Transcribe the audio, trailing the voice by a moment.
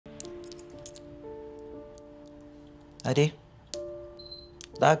Ade,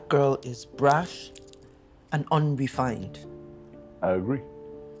 that girl is brash and unrefined. I agree.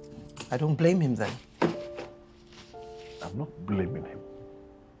 I don't blame him then. I'm not blaming him.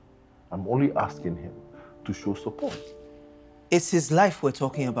 I'm only asking him to show support. It's his life we're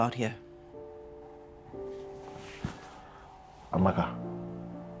talking about here. Amaka,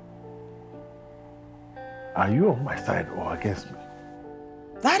 are you on my side or against me?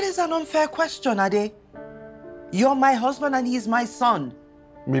 That is an unfair question, Ade. You're my husband and he's my son.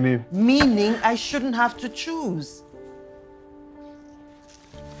 Meaning? Meaning I shouldn't have to choose.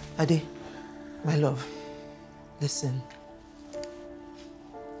 Ade, my love, listen.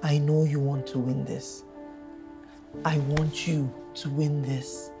 I know you want to win this. I want you to win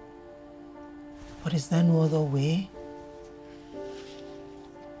this. But is there no other way?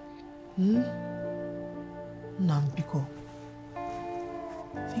 Nambiko,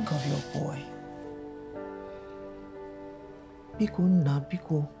 think of your boy. Biko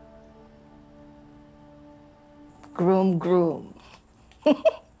Nambiko. Groom.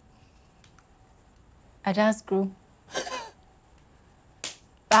 I just groom.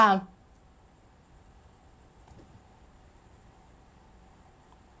 Bam.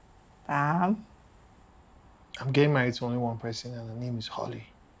 Bam. I'm getting married to only one person and her name is Holly.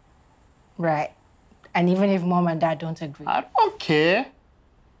 Right. And even if mom and dad don't agree. I don't care.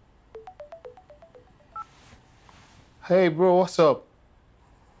 Hey, bro, what's up?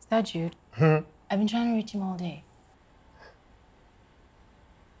 Is that Jude? I've been trying to reach him all day.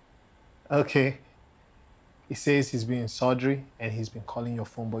 Okay. He says he's been in surgery and he's been calling your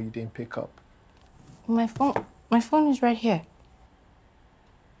phone, but you didn't pick up. My phone is right here.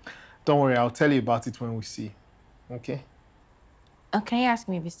 Don't worry, I'll tell you about it when we see. Okay? Can you ask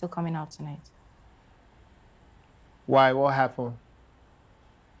me if he's still coming out tonight? Why? What happened?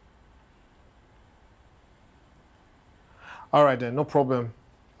 All right then, no problem.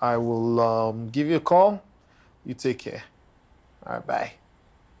 I will give you a call. You take care. All right, bye.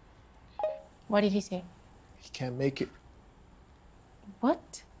 What did he say? He can't make it.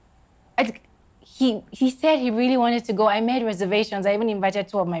 What? He said he really wanted to go. I made reservations. I even invited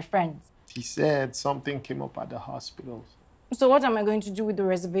 2 of my friends. He said something came up at the hospital. So what am I going to do with the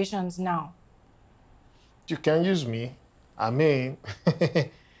reservations now? You can use me. I mean,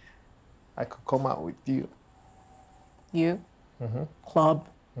 I could come out with you. You? Club?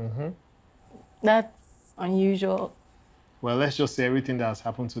 That's unusual. Well, let's just say everything that has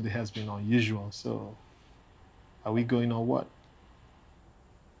happened today has been unusual. So, are we going or what?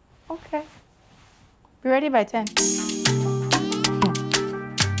 Okay. Be ready by 10.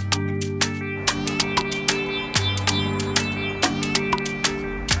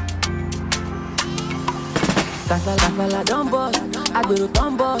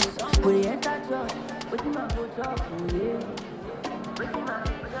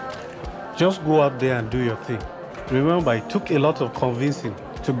 Just go out there and do your thing. Remember, it took a lot of convincing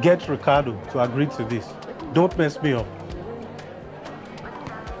to get Ricardo to agree to this. Don't mess me up.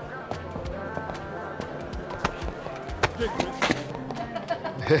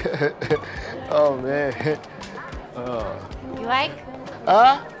 Oh, man. You like?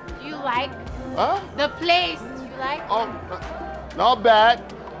 Huh? You like? Huh? The place. You like? Oh, not bad.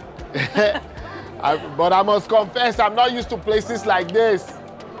 But I must confess, I'm not used to places like this.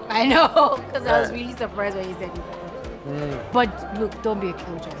 I know, because I was really surprised when you said it. But look, don't be a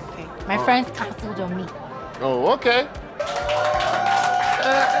killjoy, okay? My friends canceled on me. Oh, okay.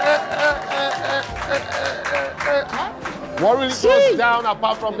 What really goes down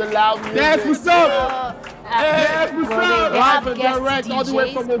apart from the loud music? That's what's up. That's what's up. Live and direct, all the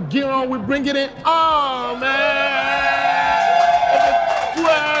way from the Giron. We bring it in. Oh, man.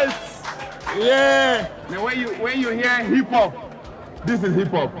 Twice. Yeah. Now, when you hear hip hop, this is hip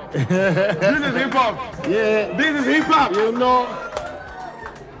hop. This is hip hop. Yeah. This is hip hop. You know.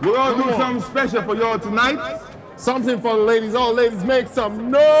 We're going to do something special for y'all tonight. Something for the ladies. All ladies, make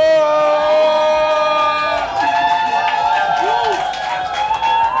some noise.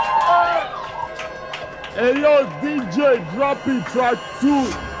 Hey, yo, DJ, drop it, track 2.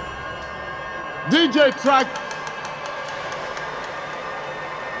 DJ, track.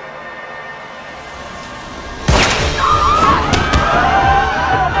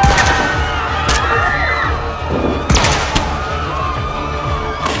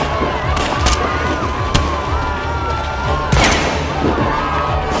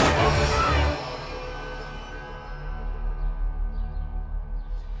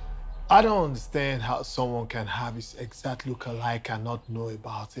 I don't understand how someone can have his exact look-alike and not know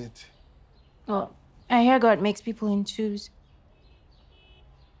about it. Well, I hear God makes people in twos.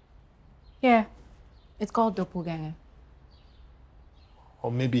 Yeah, it's called doppelganger.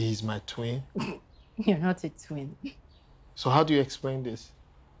 Or maybe he's my twin. You're not a twin. So how do you explain this?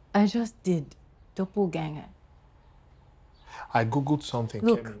 I just did. Doppelganger. I googled something.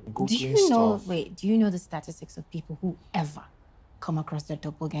 Look, Googling do you know, stuff. wait, do you know the statistics of people who ever come across their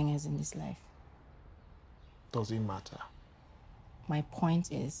doppelgangers in this life? Does it matter? My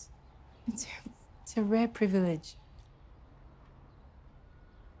point is, it's a rare privilege.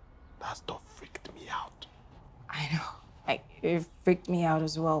 That stuff freaked me out. I know. Like, it freaked me out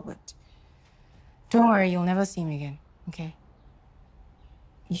as well, but don't worry, you'll never see me again, okay?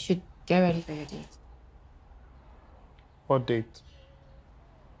 You should get ready for your date. What date?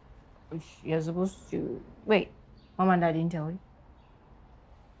 You're supposed to... Wait, Mom and Dad didn't tell you?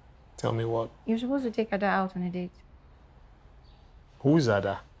 Tell me what? You're supposed to take Ada out on a date. Who is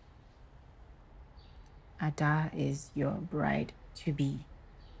Ada? Ada is your bride-to-be,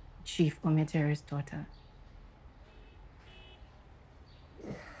 Chief Oyetoro's daughter.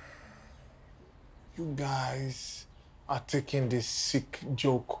 You guys are taking this sick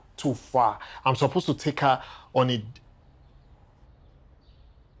joke too far. I'm supposed to take her on a...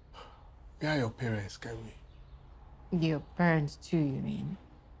 Where are your parents, Kemi? Your parents too, you mean?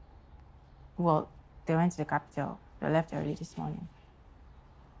 Well, they went to the capital. They left early this morning.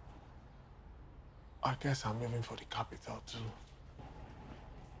 I guess I'm leaving for the capital too.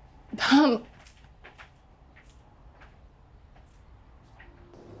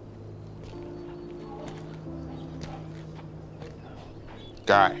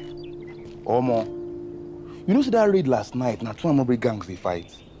 Guy, Omo, you know see that raid last night? Now two Amobri gangs they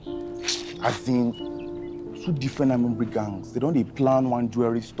fight. As in, two different Amobri gangs. They don't they plan one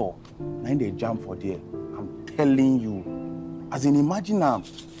jewelry store. Now they jump for there. I'm telling you. As in, imagine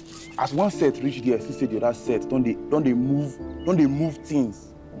as one set reach there, see the other set. Don't they move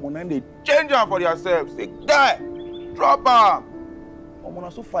things. Now they change them for themselves. Say, guy, drop them. Now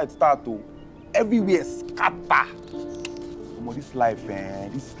so fight start to everywhere scatter. This life,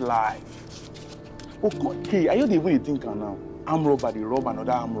 this life. Oh, God, hey, are you the way you think now? Arm robber, they rob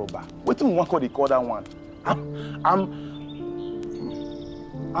another arm robber. What do you want to call that one? I'm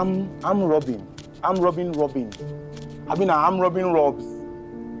robbing. I'm robbing. I mean, I'm robbing robs.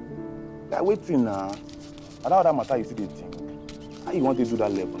 Like, waiting now. I don't know that matter you see the thing. How you want to do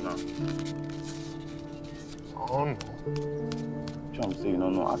that level now? Oh, no. I'm saying,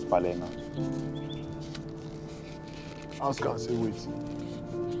 no, ask Paulette now. Hassan say wait.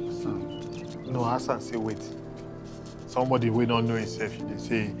 No, Hassan say wait. Somebody we don't know himself, they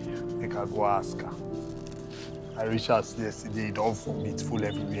say, make I go ask her. I reached out yesterday, he don't vomit full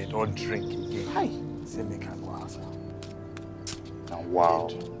everywhere, don't drink again. Hi. Say make I go ask her. Now, wow.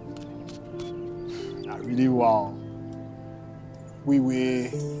 Now, really wow. We will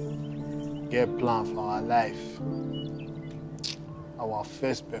get plan for our life. Our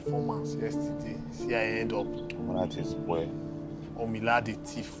first performance yesterday, see I end up. Well, that is boy. Omila the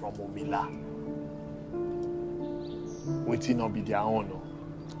thief from Omila. Waiting not be their own. No?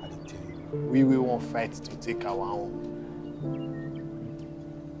 I didn't tell you. We will want fight to take our own.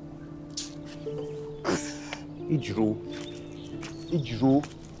 Ijiro.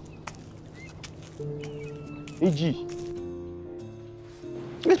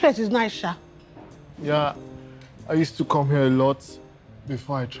 This place is nice, Sha. Yeah, I used to come here a lot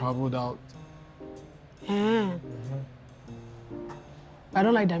before I traveled out. I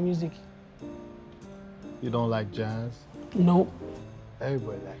don't like that music. You don't like jazz? No.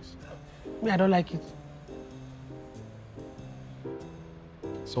 Everybody likes it. Me, I don't like it.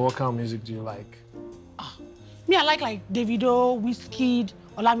 So what kind of music do you like? Me, I like Davido, Wizkid,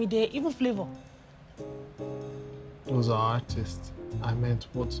 Olamide, even Flavor. Those are artists. I meant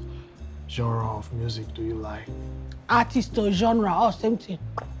what genre of music do you like? Artist or genre, or same thing.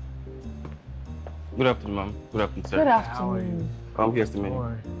 Good afternoon, ma'am. Good afternoon, sir. Good How are you? afternoon. Come here's the menu.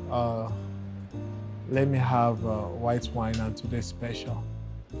 All right. Let me have white wine and today's special.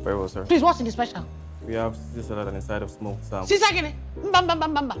 Very well, sir. Please, what's in the special? We have Caesar salad and a side of smoked salmon. Caesar again.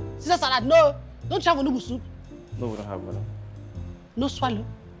 Bamba. Caesar salad. No. Don't you have noodle soup? No, we don't have, madam. No swallow.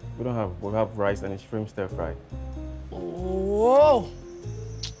 We don't have. We have rice and a shrimp stir fry. Oh.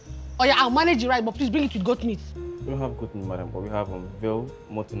 Oh yeah, I'll manage it right, but please bring it with goat meat. We don't have goat meat, madam, but we have veal,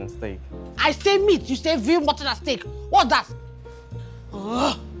 mutton, and steak. I say meat, you say veal, mutton, and steak. What's that?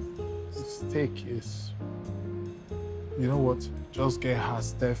 Oh. Steak is, you know what? Just get her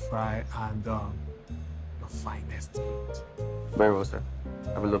stir fry and your finest meat. Very well, sir.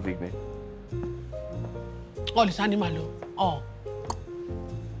 Have a lovely evening. All this animal, oh.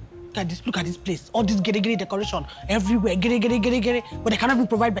 Look at this place. All this gere decoration everywhere. Gere. But they cannot even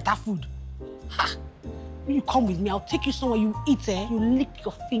provide better food. Ha! When you come with me, I'll take you somewhere you eat, you lick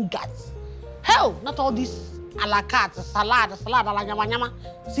your fingers. Hell, not all this a la carte, salad, a la nyama,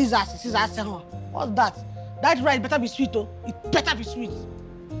 Caesar, what's that? That rice better be sweet, oh. It better be sweet.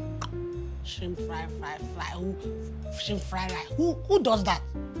 Shrimp fry. Shrimp fry rice. Who does that?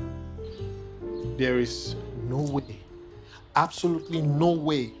 There is no way, absolutely no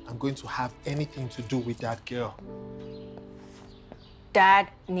way I'm going to have anything to do with that girl. Dad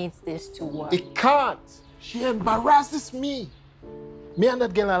needs this to work. It can't. She embarrasses me. Me and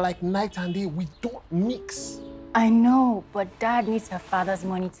that girl are like night and day. We don't mix. I know, but Dad needs her father's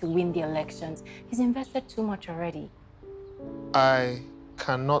money to win the elections. He's invested too much already. I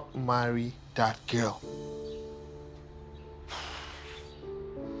cannot marry that girl.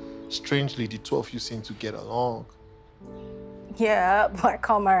 Strangely, the two of you seem to get along. Yeah, but I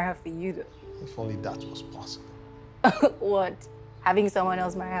can't marry her for you, though. If only that was possible. What? Having someone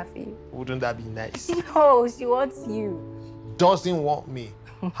else marry her for you? Wouldn't that be nice? No, she wants you. Doesn't want me.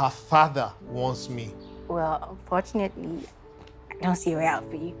 Her father wants me. Well, unfortunately, I don't see a way out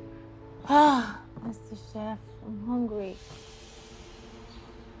for you. Ah, Mr. Chef, I'm hungry.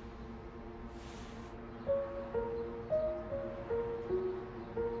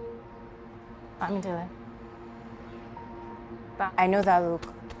 I'm Doyle. But I know that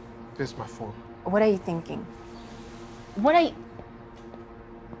look. Here's my phone. What are you thinking? What are you...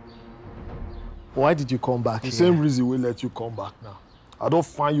 Why did you come back The here? same reason we let you come back now. I don't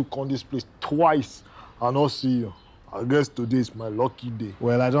find you come this place twice and not see you. I guess today is my lucky day.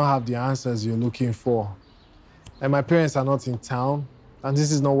 Well, I don't have the answers you're looking for. And my parents are not in town, and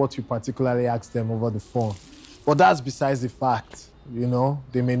this is not what you particularly asked them over the phone. But that's besides the fact, you know?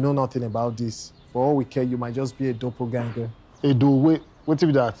 They may know nothing about this. For all we care, you might just be a doppelganger. Hey, wait, what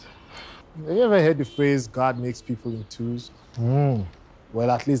is that? Have you ever heard the phrase, God makes people in twos? Well,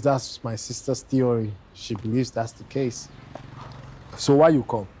 at least that's my sister's theory. She believes that's the case. So why you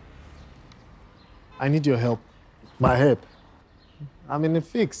come? I need your help. My help? I'm in a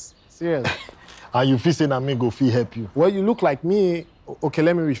fix, seriously. And you feel saying me go feel help you? Well, you look like me. Okay,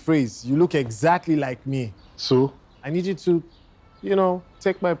 let me rephrase. You look exactly like me. So? I need you to, you know,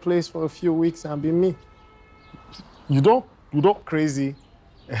 take my place for a few weeks and be me. You don't crazy.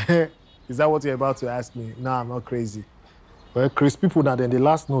 Is that what you're about to ask me? No, I'm not crazy. Well, crazy people now, then the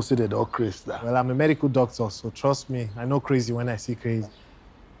last no say they don't crazy. Well, I'm a medical doctor, so trust me, I know crazy when I see crazy.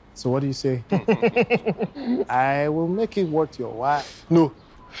 So what do you say? I will make it worth your while. No.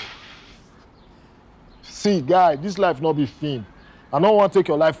 See, guy, this life not be film. I don't want to take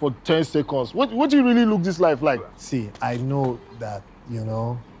your life for 10 seconds. What do you really look this life like? See, I know that, you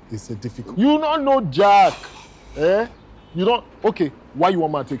know, it's a difficult... You don't know Jack. Eh? You don't... Okay, why you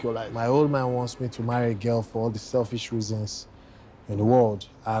want me to take your life? My old man wants me to marry a girl for all the selfish reasons in the world.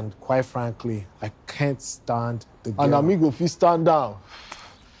 And quite frankly, I can't stand the girl. And amigo, if you stand down,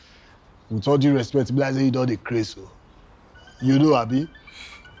 with all due respect, be like say you don't dey crazy. You know, Abi?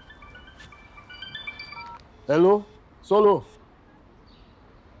 Hello? Solo?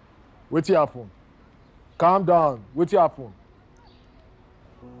 Wetin happen? Calm down. Wetin happen?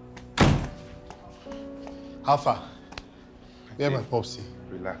 How far? Where my popsy?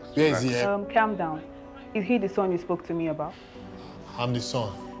 Relax. Where is he? Calm down. Is he the son you spoke to me about? I'm the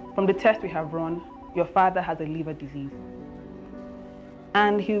son. From the test we have run, your father has a liver disease.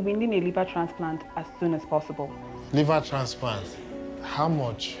 And he will be needing a liver transplant as soon as possible. Liver transplant? How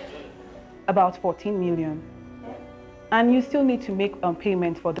much? About 14 million. And you still need to make a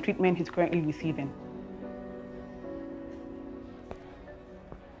payment for the treatment he's currently receiving.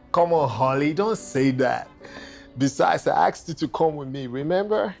 Come on, Holly, don't say that. Besides, I asked you to come with me,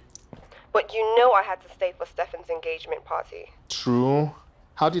 remember? But you know I had to stay for Stefan's engagement party. True.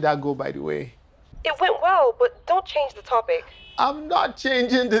 How did that go, by the way? It went well, but don't change the topic. I'm not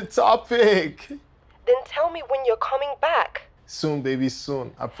changing the topic. Then tell me when you're coming back. Soon, baby,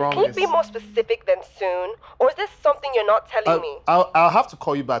 soon. I promise. Can you be more specific than soon? Or is this something you're not telling me? I'll have to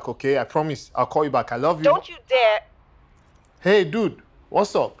call you back, okay? I promise. I'll call you back. I love you. Don't you dare. Hey, dude.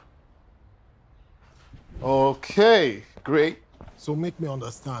 What's up? Okay, great. So make me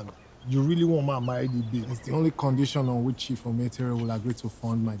understand. You really want my marry the babe? It's the only condition on which Chief Oyetoro will agree to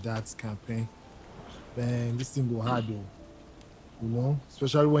fund my dad's campaign. Man, this thing go hard though. You know?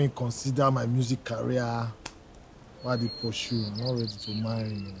 Especially when you consider my music career, what they pursue. I'm not ready to marry,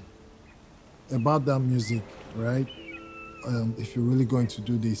 man. About that music, right? If you're really going to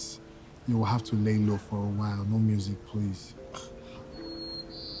do this, you will have to lay low for a while. No music, please.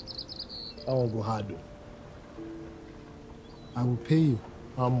 That won't go hard though. I will pay you.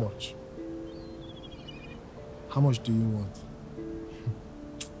 How much? How much do you want?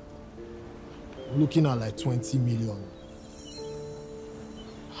 looking at like 20 million.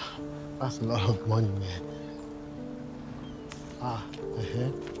 That's a lot of money, man.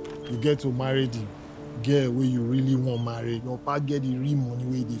 You get to marry the girl where you really want to marry. Your pa get the real money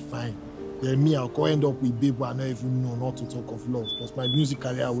where they find. Then me, I'll go end up with babe I don't even know not to talk of love. Because my music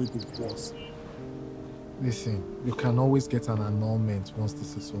career will go pause. Listen, you can always get an annulment once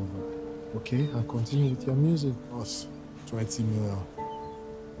this is over. Okay? And continue with your music. Plus 20 million.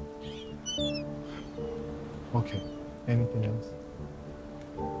 Okay. Anything else?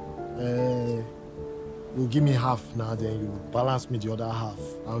 You'll give me half now, then you balance me the other half.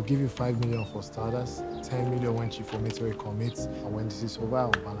 I'll give you 5 million for starters, 10 million when Chief Oyetoro commits, and when this is over, I'll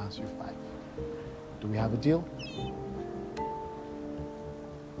balance you 5. Do we have a deal?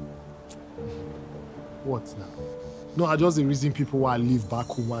 What now? No, I just the reason people who I live back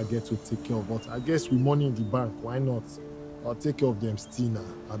home I get to take care of. But I guess with money in the bank, why not? I'll take care of them still now,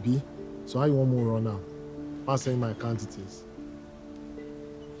 Abi. So how you want more run now? Pass in my account details.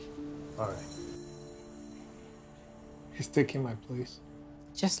 All right. He's taking my place.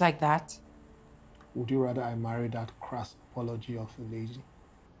 Just like that? Would you rather I marry that crass apology of a lady?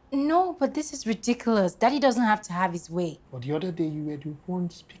 No, but this is ridiculous. Daddy doesn't have to have his way. But the other day you were the one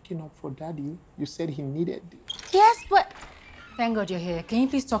speaking up for Daddy. You said he needed it. Yes, but... Thank God you're here. Can you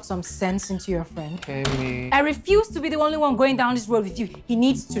please talk some sense into your friend? Kenny. I refuse to be the only one going down this road with you. He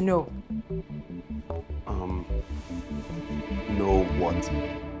needs to know. Know what?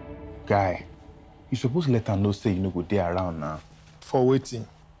 Guy, you supposed to let her know say you no go there around now. For waiting.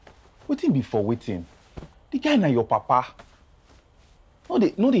 Waiting be for waiting. The guy na your papa.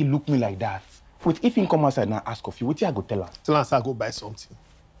 No, they look me like that. Wait, if he come outside and ask of you, what I go tell her? Tell her I go buy something.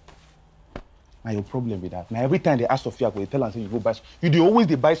 Now your problem with that. Now every time they ask of you, I go tell her say you go buy. You always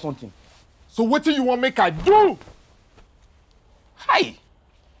buy something. So what do you want make I do? Hi.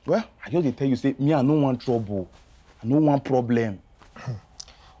 Well, I just dey tell you say me I no want trouble. I no want problem.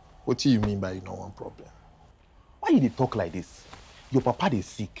 What do you mean by you no want problem? Why you dey talk like this? Your papa dey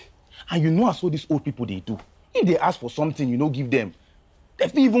sick, and you know as what these old people they do. If they ask for something, you no give them.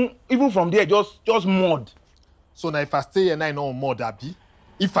 They even from there just mud. So now if I stay here now, I no mud, Abi.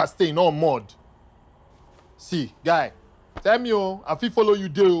 If I stay, no mud. See, guy, tell me, I fit follow you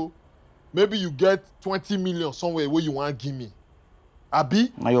there. Maybe you get 20 million somewhere where you want to give me.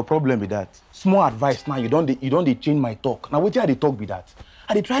 Abi? Now your problem with that. Small advice now, you don't change my talk. Now what they talk with that?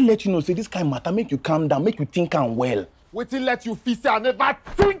 I dey try let you know, say this kind of matter make you calm down, make you think am well. Wait till let you feel say I never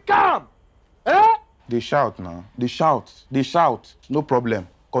think am. Eh? They shout now. They shout. No problem.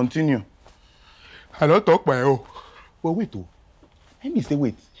 Continue. I don't talk my own. But wait, oh. Let me say,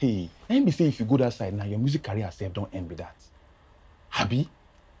 wait. Hey, let me say if you go that side now, your music career self don't end with that. Abi?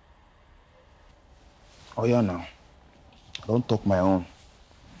 Oh yeah, now. Don't talk my own.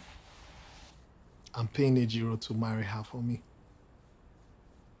 I'm paying Ejiro to marry her for me.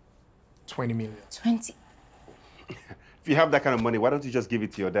 20 million. 20? If you have that kind of money, why don't you just give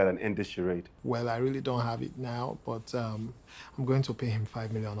it to your dad and end this charade? Well, I really don't have it now, but I'm going to pay him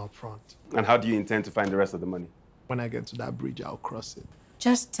 5 million up front. And how do you intend to find the rest of the money? When I get to that bridge, I'll cross it.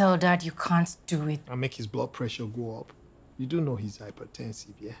 Just tell Dad you can't do it. I'll make his blood pressure go up. You do know he's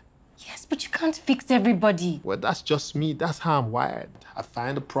hypertensive, yeah? Yes, but you can't fix everybody. Well, that's just me. That's how I'm wired. I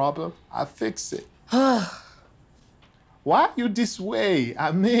find a problem, I fix it. Why are you this way?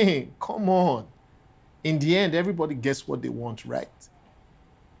 I mean, come on. In the end, everybody gets what they want, right?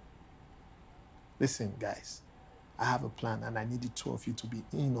 Listen, guys, I have a plan and I need the two of you to be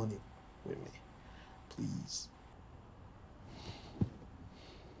in on it with me. Please.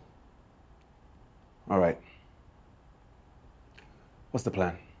 All right. What's the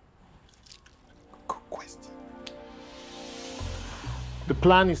plan? Good question. The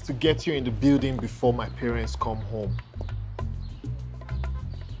plan is to get you in the building before my parents come home.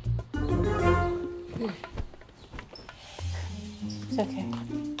 It's okay.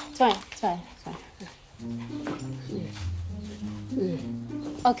 It's fine.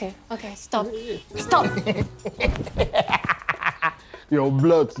 Okay, stop. Your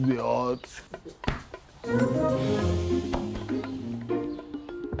blood's the hot.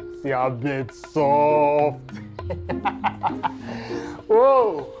 See how bed's soft.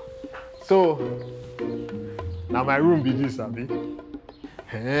 Whoa! So, now my room be this, Abi.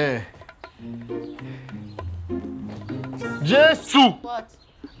 Hey. Jesus! What?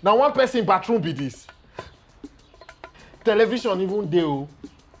 Now one person bathroom be this. Television even there,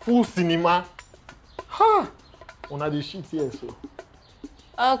 full cinema. Huh? One of the shit here, so.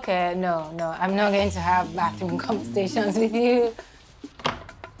 Okay, no, I'm not going to have bathroom conversations with you.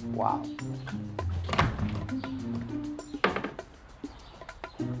 Wow.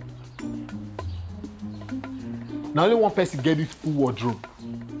 Now only one person get this full wardrobe.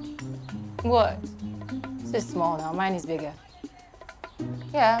 What? This is small now. Mine is bigger.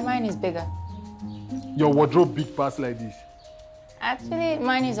 Yeah, mine is bigger. Your wardrobe big pass like this. Actually,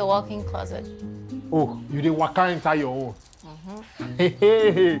 mine is a walk-in closet. Oh, you didn't walk inside your own. Mm-hmm.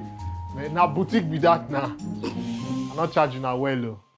 Hey, man, now boutique be that now. I'm not charging now well though.